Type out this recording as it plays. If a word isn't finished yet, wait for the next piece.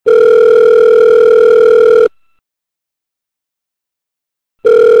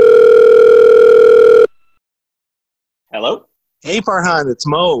Hey Farhan, it's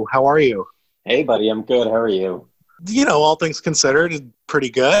Mo. How are you? Hey, buddy, I'm good. How are you? All things considered, pretty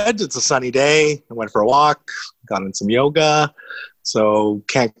good. It's a sunny day. I went for a walk, got in some yoga, so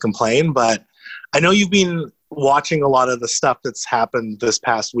can't complain. But I know you've been watching a lot of the stuff that's happened this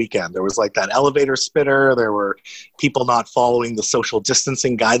past weekend. There was like that elevator spitter. There were people not following the social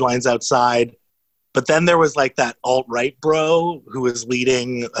distancing guidelines outside. But then there was like that alt-right bro who was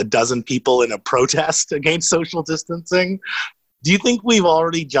leading a dozen people in a protest against social distancing. Do you think we've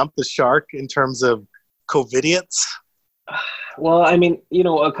already jumped the shark in terms of COVIDiots? Well, I mean,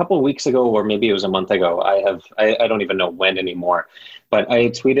 a couple of weeks ago, or maybe it was a month ago, I don't even know when anymore, but I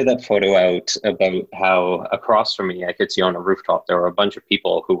tweeted that photo out about how across from me, I could see on a rooftop, there were a bunch of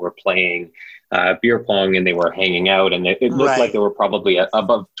people who were playing beer pong and they were hanging out, and it looked like Right. there were probably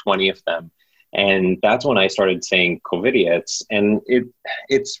above 20 of them. And that's when I started saying COVIDiots. And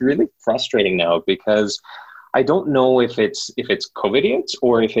it's really frustrating now because I don't know if it's COVIDiots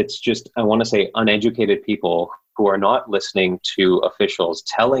or if it's just, I want to say, uneducated people who are not listening to officials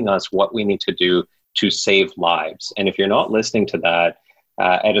telling us what we need to do to save lives. And if you're not listening to that,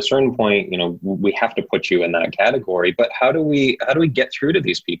 at a certain point, we have to put you in that category. But how do we get through to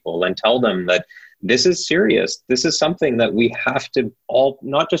these people and tell them that this is serious? This is something that we have to all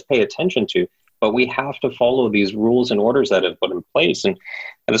not just pay attention to, but we have to follow these rules and orders that have put in place. And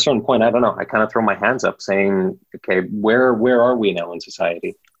at a certain point, I don't know, I kind of throw my hands up saying, okay, where are we now in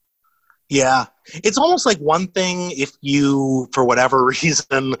society? Yeah. It's almost like one thing if you, for whatever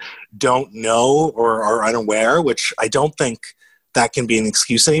reason, don't know or are unaware, which I don't think that can be an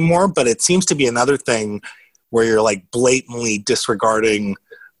excuse anymore, but it seems to be another thing where you're like blatantly disregarding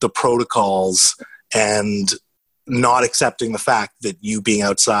the protocols and not accepting the fact that you being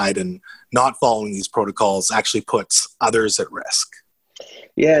outside and not following these protocols actually puts others at risk.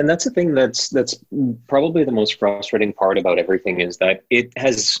 Yeah, and that's the thing that's probably the most frustrating part about everything is that it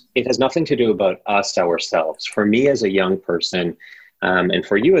has nothing to do about us ourselves. For me as a young person, and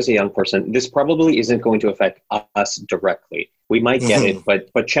for you as a young person, this probably isn't going to affect us directly. We might get Mm-hmm. it,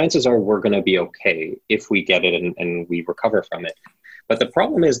 but chances are we're going to be okay if we get it and we recover from it. But the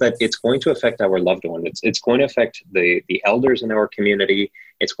problem is that it's going to affect our loved one. It's going to affect the elders in our community.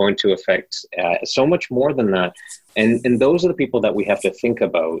 It's going to affect so much more than that. And those are the people that we have to think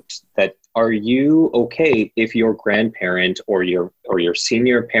about. That are you okay if your grandparent or your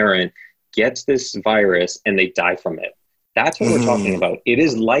senior parent gets this virus and they die from it? That's what we're talking Mm-hmm. about. It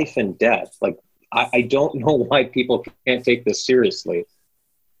is life and death. Like I don't know why people can't take this seriously.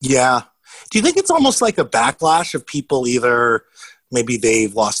 Yeah. Do you think it's almost like a backlash of people either maybe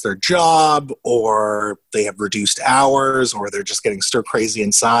they've lost their job or they have reduced hours or they're just getting stir crazy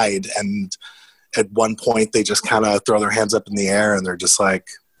inside and at one point they just kind of throw their hands up in the air and they're just like,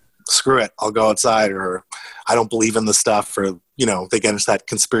 screw it, I'll go outside, or I don't believe in the stuff, or, they get into that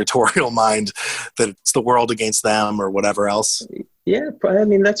conspiratorial mind that it's the world against them or whatever else. Yeah, I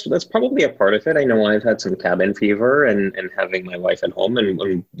mean that's probably a part of it. I know I've had some cabin fever and having my wife at home,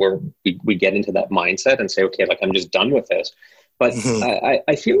 and we get into that mindset and say, okay, like I'm just done with this. But Hmm.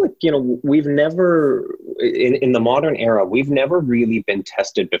 I feel like we've never in the modern era we've never really been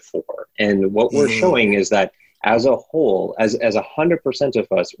tested before, and what we're Hmm. showing is that as a whole, as 100% of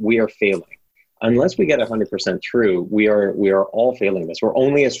us, we are failing. Unless we get 100% through, we are all failing this. We're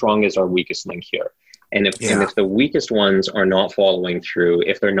only as strong as our weakest link here. And Yeah. if the weakest ones are not following through,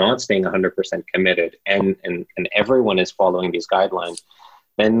 if they're not staying 100% committed, and everyone is following these guidelines,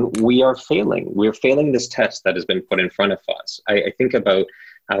 then we are failing. We're failing this test that has been put in front of us. I think about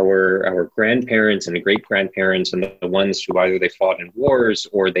our grandparents and great grandparents and the ones who either they fought in wars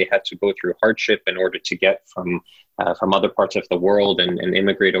or they had to go through hardship in order to get from other parts of the world and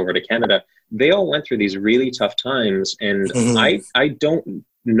immigrate over to Canada. They all went through these really tough times, and Hmm. I don't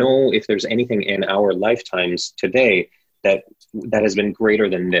know if there's anything in our lifetimes today that has been greater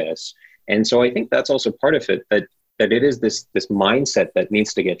than this. And so I think that's also part of it, that it is this mindset that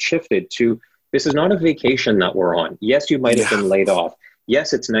needs to get shifted to. This is not a vacation that we're on. Yes, you might have Yeah. been laid off.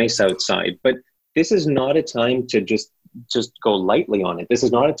 Yes, it's nice outside, but this is not a time to just go lightly on it. This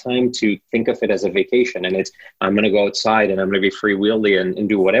is not a time to think of it as a vacation and it's I'm going to go outside and I'm going to be freewheeling and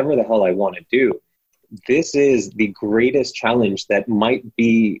do whatever the hell I want to do. This is the greatest challenge that might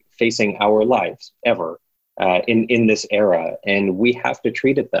be facing our lives ever, in this era, and we have to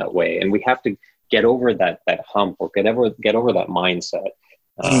treat it that way, and we have to get over that hump, or get over that mindset,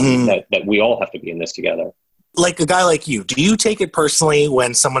 Hmm. that we all have to be in this together. Like a guy like you, do you take it personally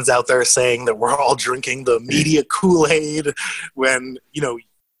when someone's out there saying that we're all drinking the media Kool-Aid when,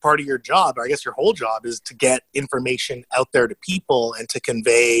 part of your job, or I guess your whole job, is to get information out there to people and to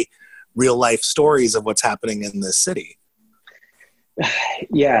convey real life stories of what's happening in this city?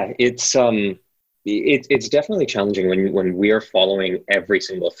 Yeah, it's definitely challenging when we are following every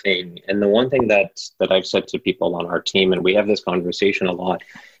single thing. And the one thing that I've said to people on our team, and we have this conversation a lot,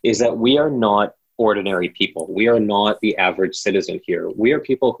 is that we are not ordinary people. We are not the average citizen here. We are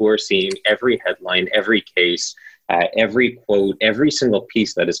people who are seeing every headline, every case, every quote, every single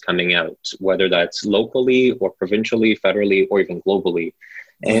piece that is coming out, whether that's locally or provincially, federally, or even globally.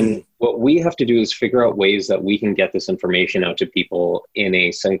 And what we have to do is figure out ways that we can get this information out to people in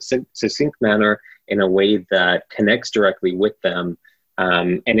a succinct manner, in a way that connects directly with them.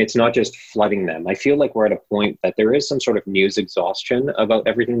 And it's not just flooding them. I feel like we're at a point that there is some sort of news exhaustion about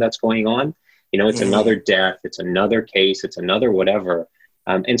everything that's going on. You know, it's another death, it's another case, it's another whatever.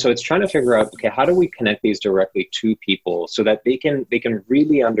 And so it's trying to figure out, okay, how do we connect these directly to people so that they can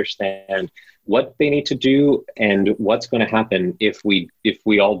really understand what they need to do and what's going to happen if we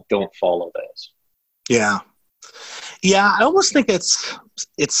all don't follow this. Yeah. I almost think it's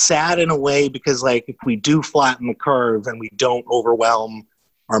sad in a way, because like if we do flatten the curve and we don't overwhelm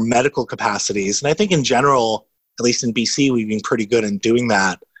our medical capacities, and I think in general, at least in BC, we've been pretty good in doing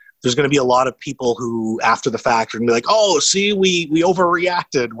that. There's going to be a lot of people who, after the fact, are going to be like, "Oh, see, we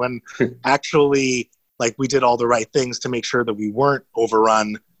overreacted," when actually, like, we did all the right things to make sure that we weren't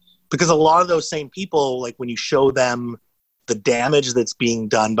overrun. Because a lot of those same people, like when you show them the damage that's being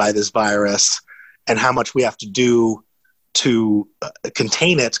done by this virus and how much we have to do to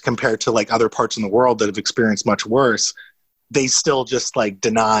contain it compared to like other parts in the world that have experienced much worse, they still just like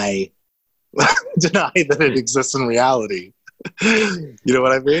deny that it exists in reality. You know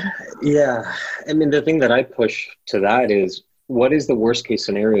what I mean? Yeah. I mean, the thing that I push to that is, what is the worst case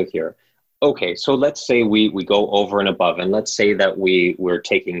scenario here? Okay, so let's say we go over and above, and let's say that we're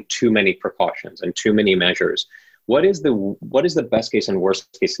taking too many precautions and too many measures. What is the best case and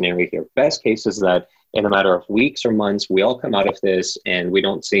worst case scenario here? Best case is that in a matter of weeks or months, we all come out of this and we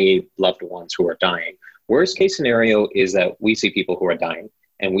don't see loved ones who are dying. Worst case scenario is that we see people who are dying,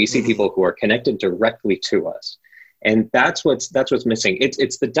 and we see people who are connected directly to us. And that's what's missing.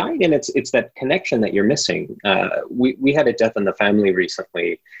 It's the dying, and it's that connection that you're missing. We had a death in the family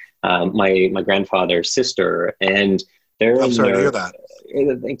recently. My grandfather's sister, and I'm sorry to hear that.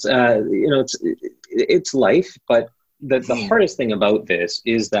 It's life, but the hardest thing about this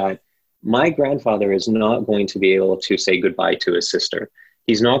is that my grandfather is not going to be able to say goodbye to his sister.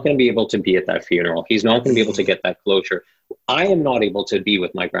 He's not going to be able to be at that funeral. He's not going to be able to get that closure. I am not able to be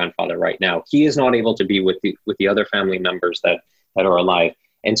with my grandfather right now. He is not able to be with the other family members that are alive.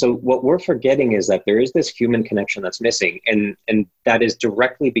 And so what we're forgetting is that there is this human connection that's missing, and that is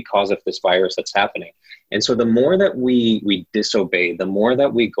directly because of this virus that's happening. And so the more that we disobey, the more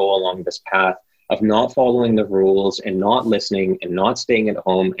that we go along this path of not following the rules and not listening and not staying at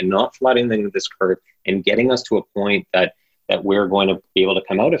home and not flooding this curve and getting us to a point that we're going to be able to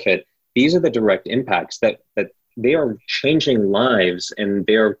come out of it, these are the direct impacts that they are changing lives, and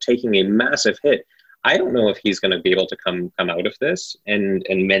they're taking a massive hit. I don't know if he's going to be able to come out of this and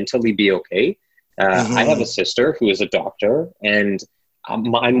mentally be okay. I have a sister who is a doctor, and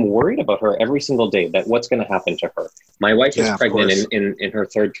I'm worried about her every single day, that what's going to happen to her. My wife is pregnant in her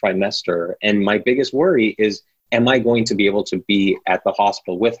third trimester, and my biggest worry is, am I going to be able to be at the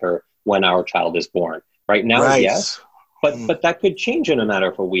hospital with her when our child is born? Right now, yes. But that could change in a matter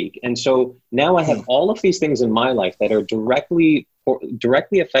of a week. And so now I have all of these things in my life that are directly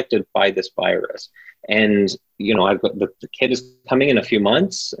affected by this virus. And, you know, I've got the kid is coming in a few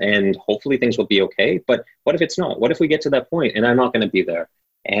months, and hopefully things will be okay. But what if it's not? What if we get to that point and I'm not going to be there?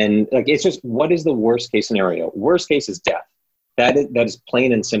 And like, it's just, what is the worst case scenario? Worst case is death. That is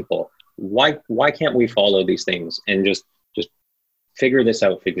plain and simple. Why can't we follow these things and just figure this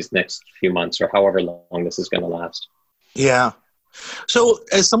out for these next few months or however long this is going to last? Yeah. So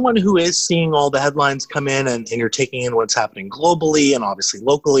as someone who is seeing all the headlines come in, and you're taking in what's happening globally and obviously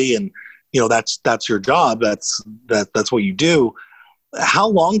locally, and, you know, that's your job. That's what you do. How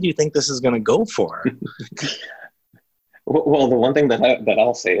long do you think this is going to go for? Well, the one thing that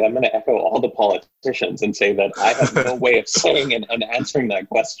I'll say, I'm going to echo all the politicians and say that I have no way of saying and answering that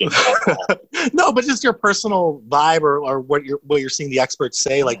question at all. No, but just your personal vibe, or what you're seeing the experts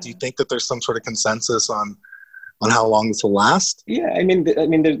say. Like, do you think that there's some sort of consensus on how long this will last? Yeah, I mean,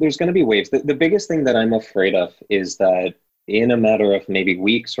 there's going to be waves. The biggest thing that I'm afraid of is that in a matter of maybe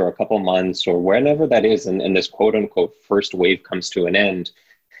weeks or a couple months or whenever that is, and this quote unquote first wave comes to an end,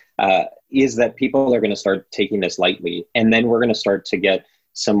 is that people are going to start taking this lightly, and then we're going to start to get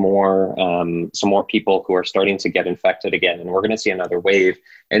some more people who are starting to get infected again, and we're going to see another wave.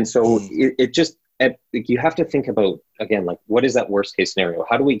 And so it just, you have to think about, again, like, what is that worst case scenario?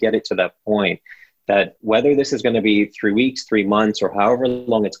 How do we get it to that point that whether this is going to be 3 weeks, 3 months, or however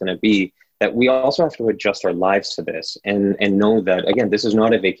long it's going to be, that we also have to adjust our lives to this and know that, again, this is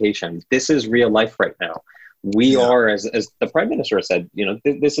not a vacation. This is real life right now. We are, as the Prime Minister said,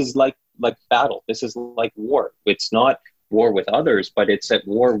 this is like battle. This is like war. It's not war with others, but it's at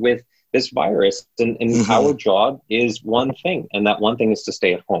war with this virus. And our job is one thing, and that one thing is to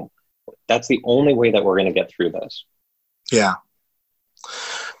stay at home. That's the only way that we're going to get through this. Yeah.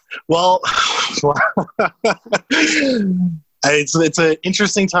 Well, it's an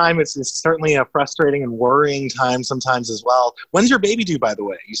interesting time. It's certainly a frustrating and worrying time sometimes as well. When's your baby due, by the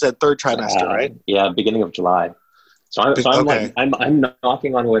way? You said third trimester, right? Yeah, beginning of July. So I'm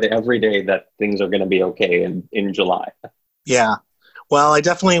knocking on wood every day that things are going to be okay in July. Yeah. Well, I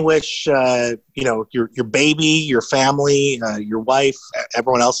definitely wish your baby, your family, your wife,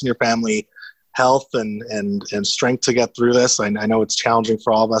 everyone else in your family, health and strength to get through this. I know it's challenging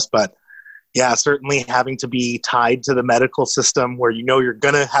for all of us, but yeah, certainly having to be tied to the medical system where you're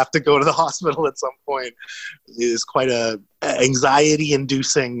going to have to go to the hospital at some point is quite a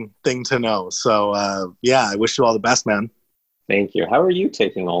anxiety-inducing thing to know. So, I wish you all the best, man. Thank you. How are you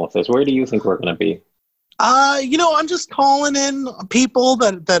taking all of this? Where do you think we're going to be? I'm just calling in people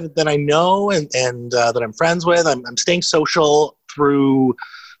that I know and that I'm friends with. I'm staying social through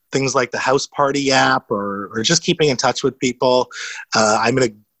things like the House Party app or just keeping in touch with people. I'm in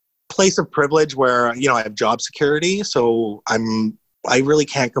a place of privilege where, I have job security, so I really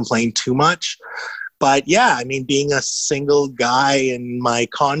can't complain too much. But yeah, I mean, being a single guy in my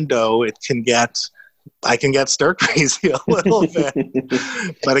condo, I can get stir crazy a little bit.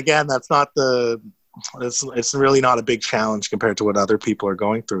 But again, it's really not a big challenge compared to what other people are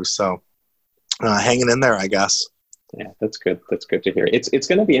going through. So hanging in there, I guess. Yeah, that's good. That's good to hear. It's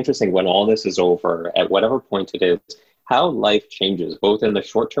going to be interesting when all this is over, at whatever point it is, how life changes, both in the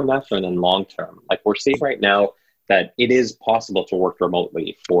short term after and then long term. Like we're seeing right now that it is possible to work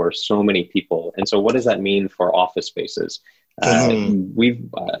remotely for so many people. And so what does that mean for office spaces? We've,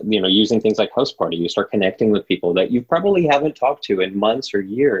 using things like House Party, you start connecting with people that you probably haven't talked to in months or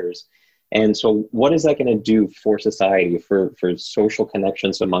years. And so what is that going to do for society, for social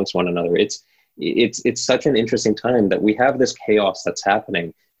connections amongst one another? It's such an interesting time that we have this chaos that's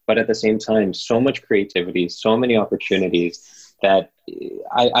happening, but at the same time, so much creativity, so many opportunities that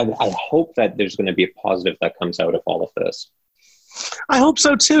I hope that there's going to be a positive that comes out of all of this. I hope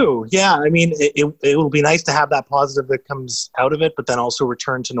so too. Yeah, I mean, it will be nice to have that positive that comes out of it, but then also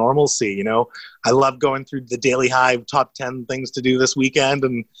return to normalcy. I love going through the Daily Hive top 10 things to do this weekend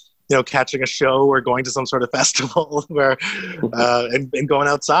and catching a show or going to some sort of festival where and going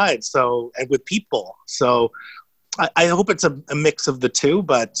outside. So, and with people. So I hope it's a mix of the two,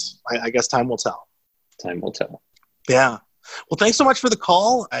 but I guess time will tell. Time will tell. Yeah. Well, thanks so much for the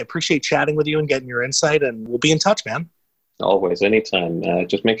call. I appreciate chatting with you and getting your insight, and we'll be in touch, man. Always, anytime.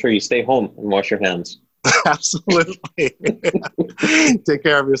 Just make sure you stay home and wash your hands. Absolutely. Take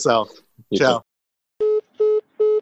care of yourself. Ciao.